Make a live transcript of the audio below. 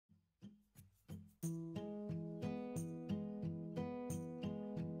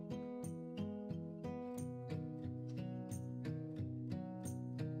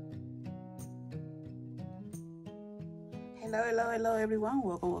Hello everyone.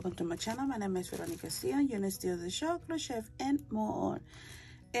 Welcome to my channel. My name is Veronica and you're still the show, Crochet and more.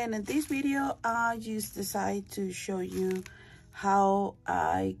 And in this video, I just decided to show you how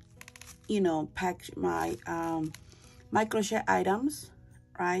I, pack my my crochet items,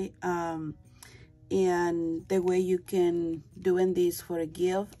 right? And the way you can doing this for a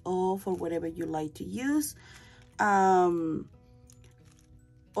gift or for whatever you like to use. All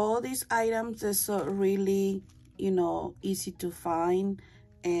these items are so really easy to find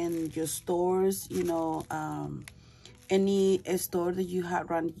in your stores, any store that you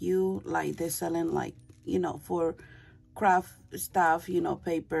have around you, like they're selling like for craft stuff,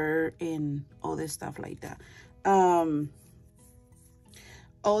 paper and all this stuff like that.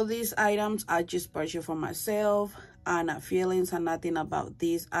 All these items I just purchased for myself. I'm not feelings or nothing about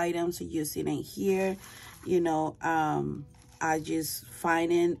these items you see in here, I just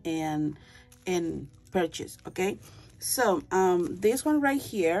find it and purchase. Okay, so this one right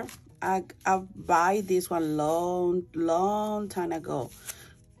here, I buy this one long time ago,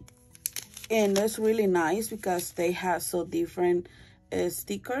 and it's really nice because they have so different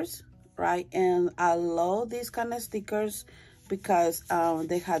stickers, right? And I love these kind of stickers because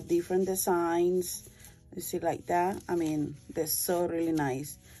they have different designs. You see like that? I mean, they're so really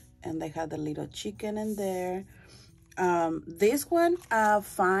nice, and they have the little chicken in there. This one, I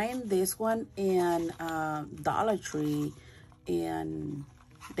find this one in Dollar Tree, and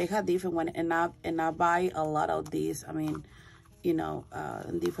they have different one, and I buy a lot of these. I mean,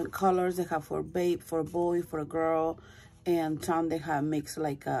 in different colors. They have for babe, for a boy, for a girl, and some they have mixed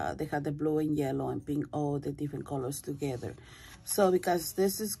like they have the blue and yellow and pink, all the different colors together. So because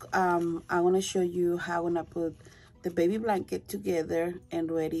this is I want to show you how I'm gonna put the baby blanket together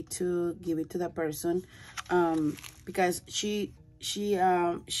and ready to give it to the person, because she's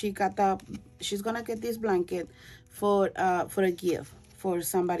gonna get this blanket for a gift for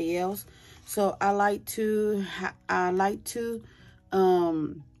somebody else. So I like to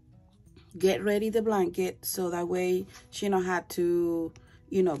get ready the blanket so that way she don't have to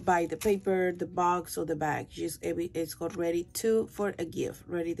buy the paper, the box, or the bag. Just it's got ready for a gift,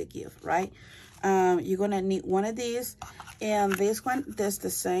 ready the gift, right? You're gonna need one of these, and this one, that's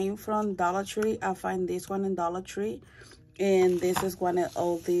the same from Dollar Tree. I find this one in Dollar Tree, and this is one of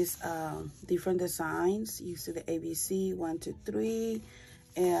all these different designs. You see the ABC 1, 2, 3,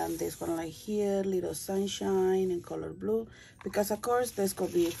 and this one right here, little sunshine in color blue, because of course this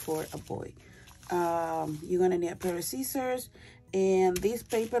could be for a boy. You're gonna need a pair of scissors, and this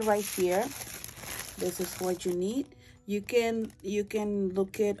paper right here, this is what you need. You can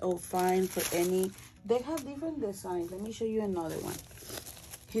look at or find for any. They have different designs. Let me show you another one.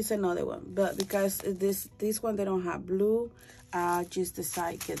 Here's another one, but because this one they don't have blue, I just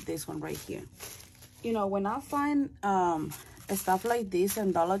decide get this one right here. When I find stuff like this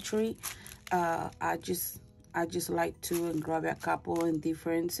in Dollar Tree, I just like to grab a couple in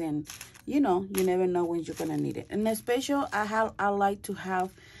difference, and you never know when you're gonna need it. And especially I like to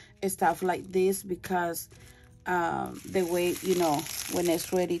have stuff like this because the way when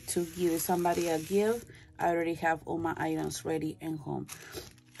it's ready to give somebody a gift, I already have all my items ready and home.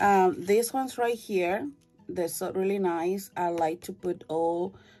 These ones right here, they're so really nice. I like to put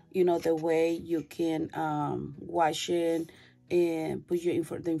all the way you can wash it and put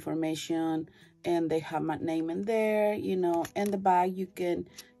the information, and they have my name in there, and the bag you can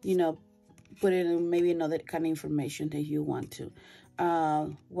put in maybe another kind of information that you want to.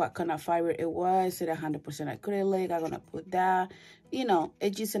 What kind of fiber it was, is it 100% acrylic? I'm gonna put that,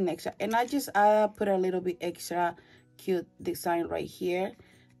 it's just an extra, and I put a little bit extra cute design right here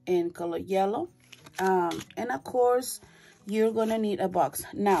in color yellow. And of course you're gonna need a box.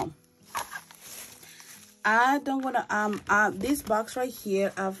 Now I don't wanna this box right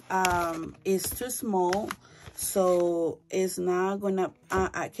here is too small, so it's not gonna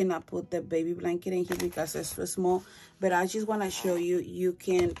I cannot put the baby blanket in here because it's too small. But I just want to show you, you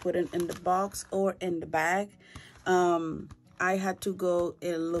can put it in the box or in the bag. I had to go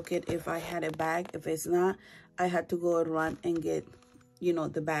and look at if I had a bag. If it's not, I had to go and run and get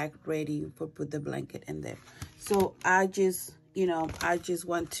the bag ready for put the blanket in there. So I just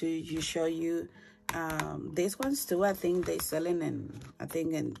want to just show you these ones too. I think they selling in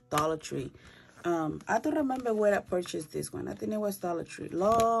Dollar Tree. I don't remember where I purchased this one. I think it was Dollar Tree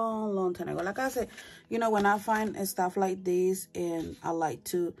long time ago. Like I said, when I find stuff like this, and I like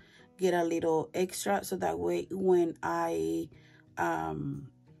to get a little extra, so that way when I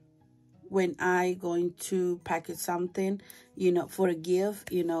going to package something, for a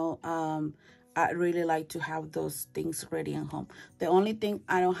gift, I really like to have those things ready at home. The only thing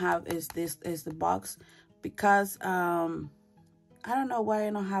I don't have is the box, because I don't know why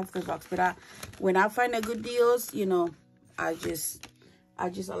I don't have the box, but when I find a good deals, you know, I just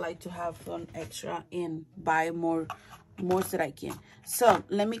like to have some extra and buy more that I can. So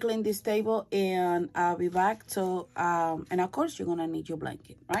let me clean this table and I'll be back. So and of course you're gonna need your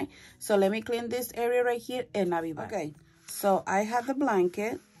blanket, right? So let me clean this area right here and I'll be back. Okay, so I have the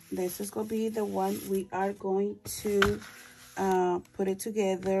blanket. This is gonna be the one we are going to put it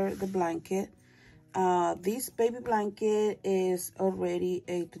together, the blanket. This baby blanket is already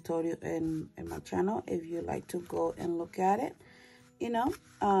a tutorial in my channel. If you like to go and look at it, you know,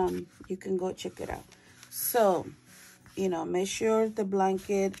 you can go check it out. So, you know, make sure the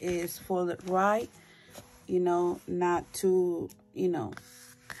blanket is folded right, you know, not too, you know,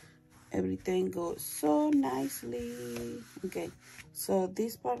 everything goes so nicely. Okay, so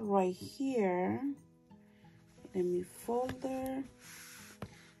this part right here, let me fold there.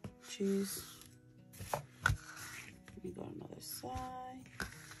 Choose. Let me go on another side.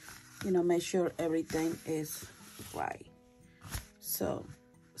 You know, make sure everything is right. So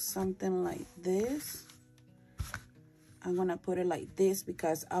something like this. I'm gonna put it like this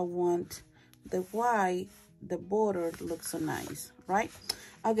because I want the white, the border looks so nice, right?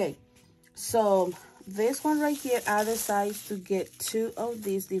 Okay, so this one right here, I decided to get 2 of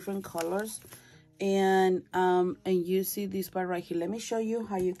these different colors, and you see this part right here. Let me show you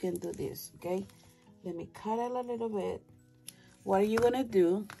how you can do this. Okay, let me cut it a little bit. What are you gonna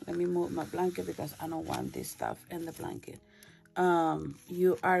do? Let me move my blanket because I don't want this stuff in the blanket.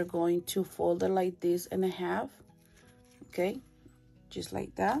 You are going to fold it like this in half. Okay, just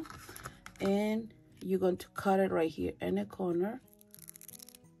like that, and you're going to cut it right here in the corner,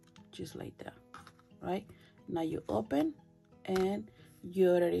 just like that. Right now you open and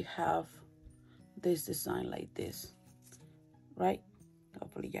you already have this design like this, right?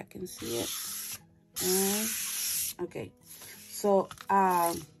 Hopefully you can see it. And okay, so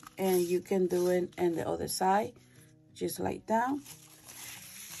and you can do it on the other side, just like that.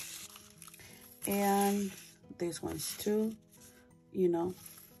 And this one's too, you know,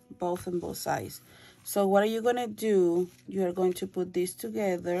 both on both sides. So what are you gonna do? You're going to put this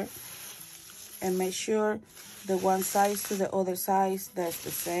together and make sure the one side to the other side that's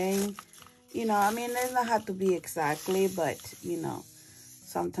the same. You know, I mean, it doesn't have to be exactly, but you know,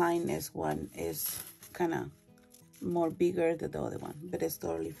 sometimes this one is kind of more bigger than the other one, but it's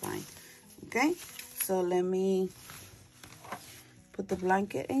totally fine. Okay, so let me put the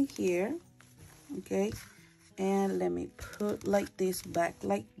blanket in here. Okay, and let me put like this back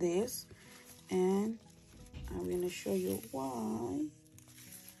like this, and I'm gonna show you why.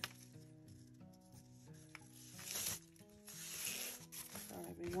 So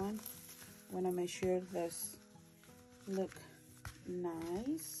everyone, I want to make sure this look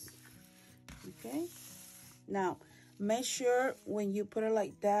nice. Okay, now make sure when you put it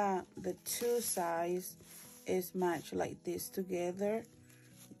like that, the 2 sides is matched like this together.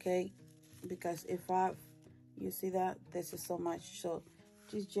 Okay, because if you see that this is so much, so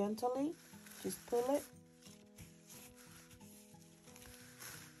just gently just pull it.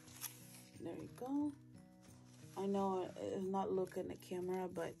 There you go. I know it's not looking at the camera,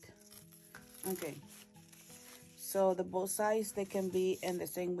 but okay, so the both sides, they can be in the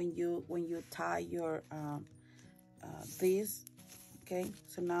same when you tie your these. Okay,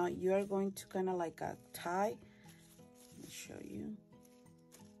 so now you are going to kind of like a tie. Let me show you.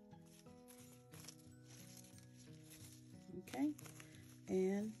 Okay,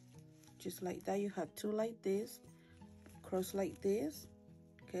 and just like that, you have 2 like this, cross like this.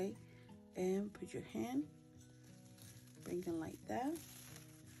 Okay, and put your hand, bring it like that.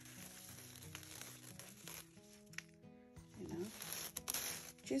 You know,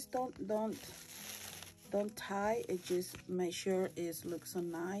 just don't tie it, just make sure it looks so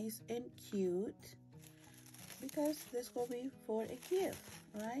nice and cute, because this will be for a gift,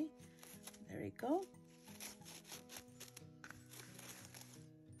 right? There you go.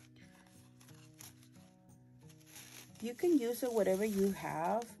 You can use it whatever you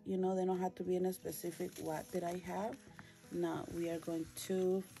have, you know, they don't have to be in a specific what that I have. Now we are going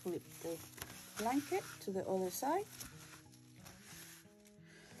to flip the blanket to the other side.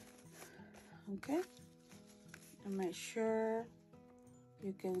 Okay, and make sure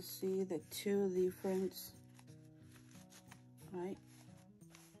you can see the 2 difference, right?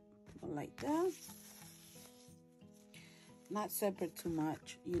 Like that. Not separate too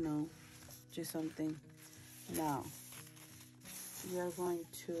much, you know, just something. Now we are going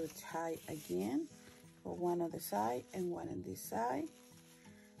to tie again for one on the side and one on this side.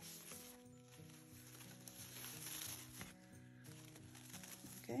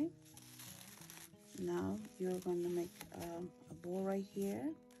 Okay, now you're going to make a bow right here.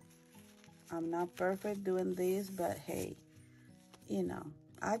 I'm not perfect doing this, but hey, you know,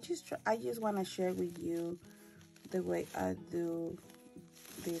 I just want to share with you the way I do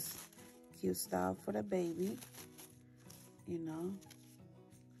this cute stuff for the baby, you know.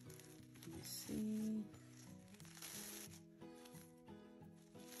 Let me see.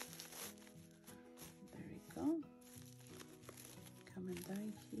 There we go. Coming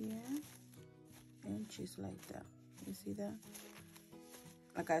right here, and just like that. You see that?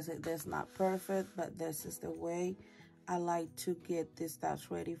 Like I said, that's not perfect, but this is the way I like to get this stuff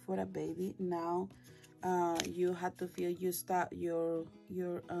ready for the baby. Now, you have to fill your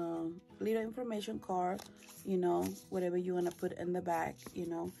little information card, you know, whatever you want to put in the back, you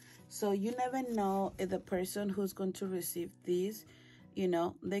know. So you never know if the person who's going to receive this, you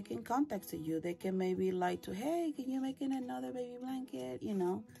know, they can contact you. They can maybe like to, hey, can you make another baby blanket, you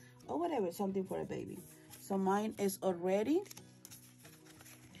know, or whatever, something for a baby. So mine is already.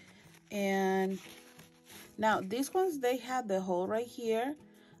 And now these ones, they have the hole right here,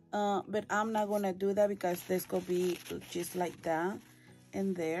 but I'm not gonna do that because this could be just like that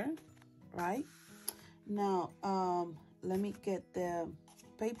in there, right? Now let me get the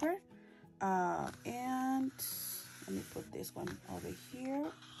paper, and let me put this one over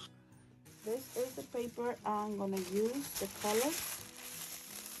here. This is the paper I'm gonna use, the colors.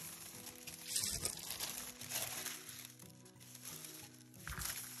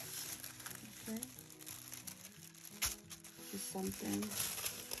 Okay, just something.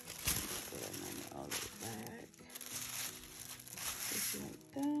 Put it all the way back, just like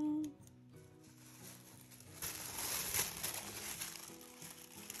that.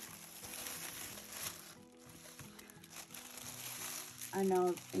 I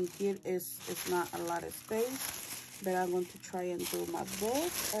know in here it's not a lot of space, but I'm going to try and do my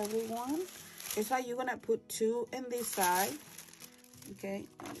best, everyone. It's like you're gonna put 2 in this side. Okay,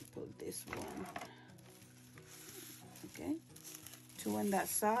 let me put this one. Okay, 2 on that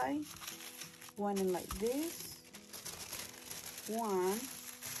side, 1 in like this, 1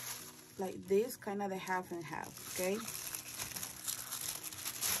 like this, kind of the half and half. Okay.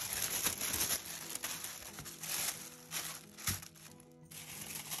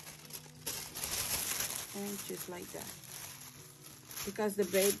 And just like that, because the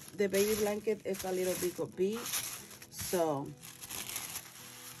baby blanket is a little big, so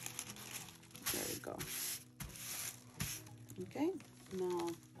there we go. Okay, now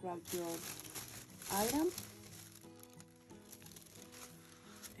grab your item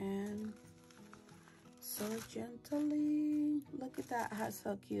and so gently, look at that, how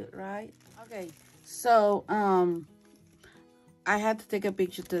so cute, right? Okay, so I had to take a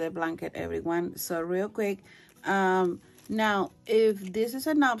picture to the blanket, everyone. So real quick, now if this is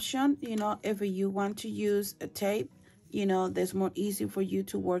an option, you know, if you want to use a tape, you know, that's more easy for you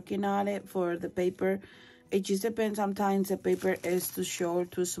to working on it. For the paper, it just depends. Sometimes the paper is too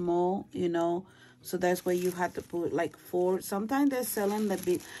short, too small, you know, so that's why you have to put like 4. Sometimes they're selling the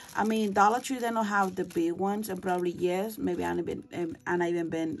big, I mean, Dollar Tree, they don't have the big ones, and probably yes, maybe I even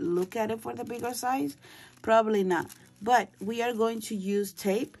been look at it for the bigger size, probably not. But we are going to use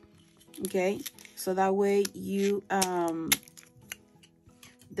tape, okay? So that way you,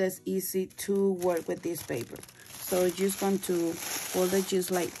 that's easy to work with this paper. So you're just going to fold it just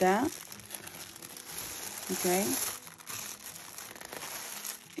like that, okay?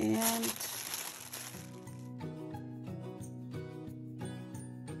 And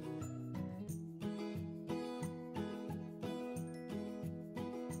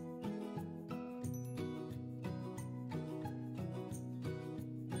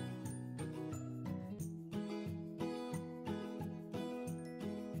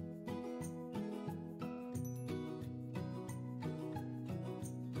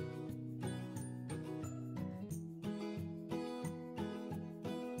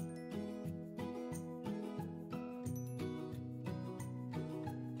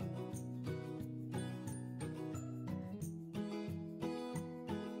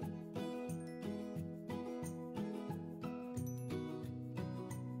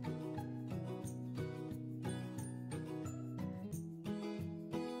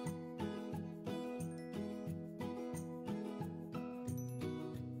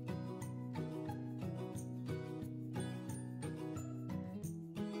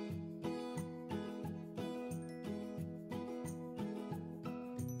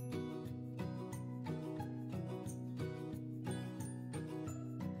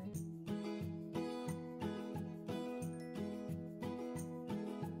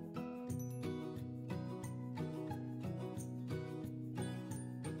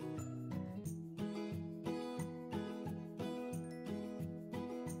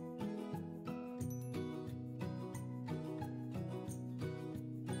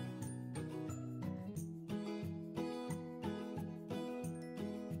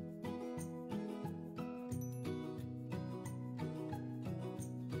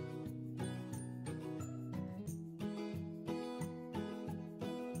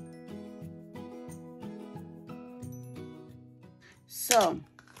So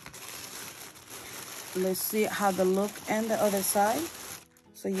let's see how they look on the other side.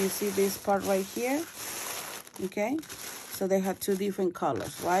 So you see this part right here, okay? So they have two different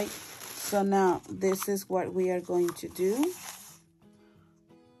colors, right? So now this is what we are going to do.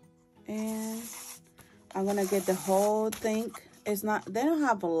 And I'm gonna get the whole thing. It's not, they don't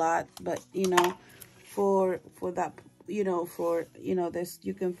have a lot, but you know, for that, you know, for, you know, this,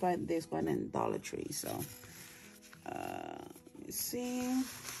 you can find this one in Dollar Tree. So let's see.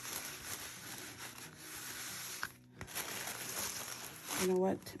 You know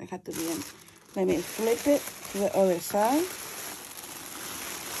what? I have to be in. Let me flip it to the other side.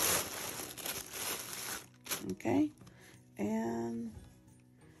 Okay. And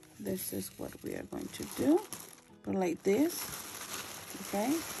this is what we are going to do. Put like this.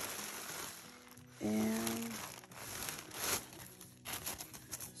 Okay. And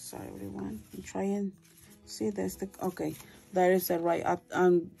sorry everyone. I'm trying. See, that's the, okay. That is the right.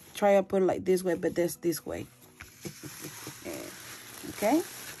 I'm trying to put it like this way, but this way. Okay,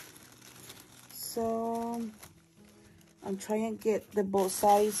 so I'm trying to get the both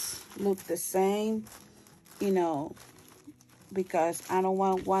sides look the same, you know, because I don't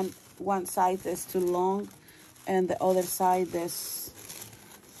want one side that's too long and the other side that's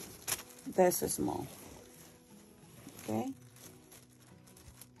small. Okay,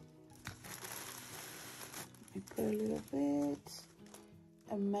 I put a little bit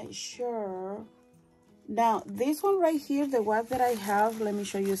and make sure. Now, this one right here, the one that I have, let me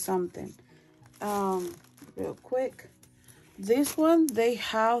show you something real quick. This one, they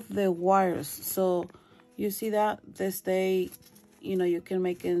have the wires. So, you see that? They stay, you know, you can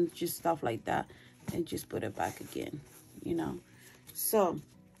make it just stuff like that and just put it back again, you know. So,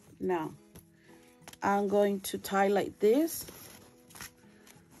 now, I'm going to tie like this.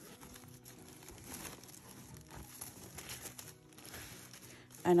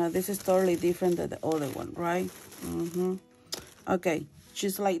 I know this is totally different than the other one, right? Okay,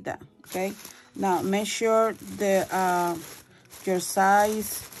 just like that, okay? Now, make sure the your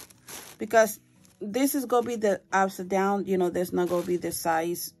size, because this is going to be the upside down, you know, there's not going to be the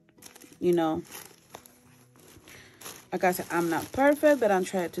size, you know. Like I said, I'm not perfect, but I'm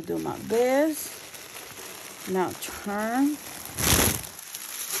trying to do my best. Now, turn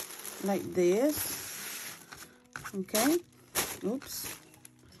like this, okay? Oops.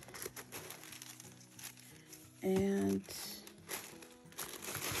 And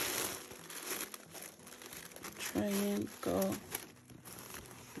try and go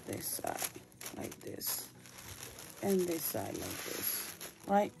this side like this and this side like this,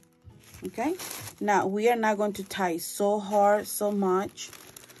 right? Okay, now we are not going to tie so hard, so much,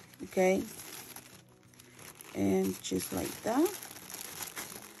 okay? And just like that,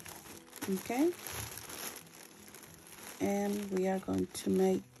 okay? And we are going to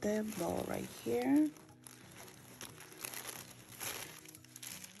make the bow right here.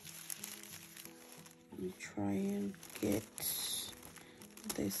 Try and get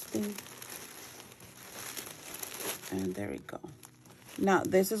this thing, and there we go. Now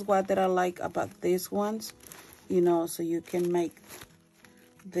this is what that I like about these ones, you know, so you can make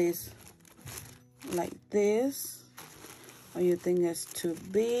this like this, or you think it's too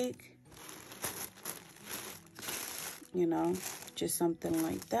big, you know, just something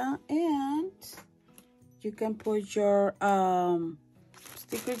like that. And you can put your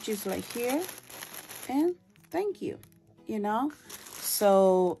sticker just like here. And thank you, you know.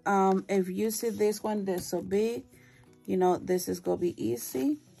 So if you see this one that's so big, you know, this is gonna be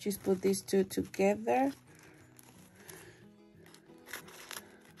easy. Just put these two together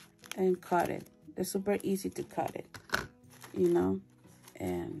and cut it. They're super easy to cut it, you know,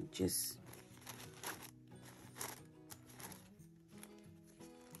 and just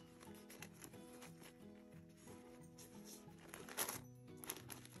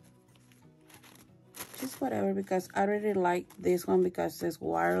whatever, because I really like this one because it's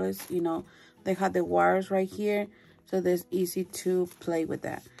wireless, you know. They have the wires right here, so that's easy to play with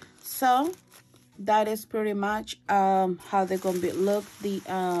that. So that is pretty much how they're gonna be look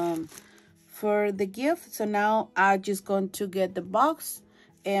for the gift. So now I'm just going to get the box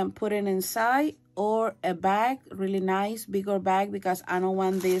and put it inside, or a bag, really nice bigger bag, because I don't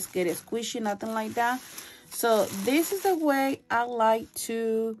want this get it squishy, nothing like that. So this is the way I like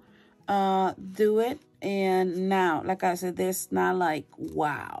to do it. And now, like I said, this not like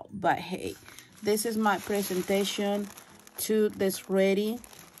wow, but hey, this is my presentation to this ready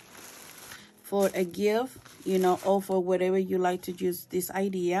for a gift, you know, or for whatever you like to use this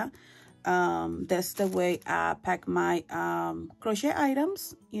idea. That's the way I pack my crochet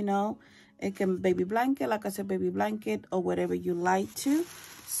items, you know. It can baby blanket, like I said, baby blanket, or whatever you like to.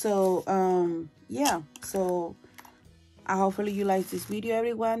 So yeah, so hopefully you like this video,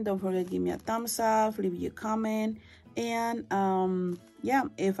 everyone. Don't forget to give me a thumbs up, leave you a comment, and yeah,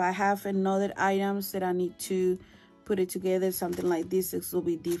 if I have another items that I need to put it together, something like this, it will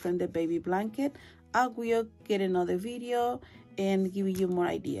be different, the baby blanket, I will get another video and give you more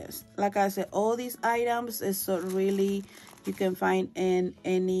ideas. Like I said, all these items is so really you can find in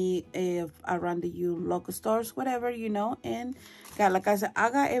any around the local stores, whatever, you know. And like I said, I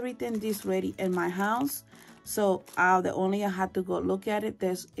got everything this ready in my house. So the only I had to go look at it,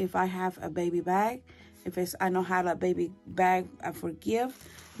 there's if I have a baby bag, if it's I know how a baby bag for gift,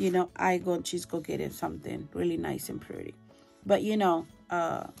 you know, just go get it something really nice and pretty. But you know,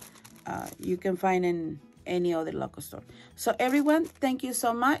 you can find in any other local store. So everyone, thank you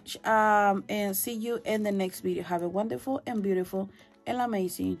so much, and see you in the next video. Have a wonderful and beautiful and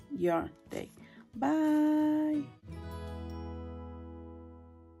amazing your day. Bye.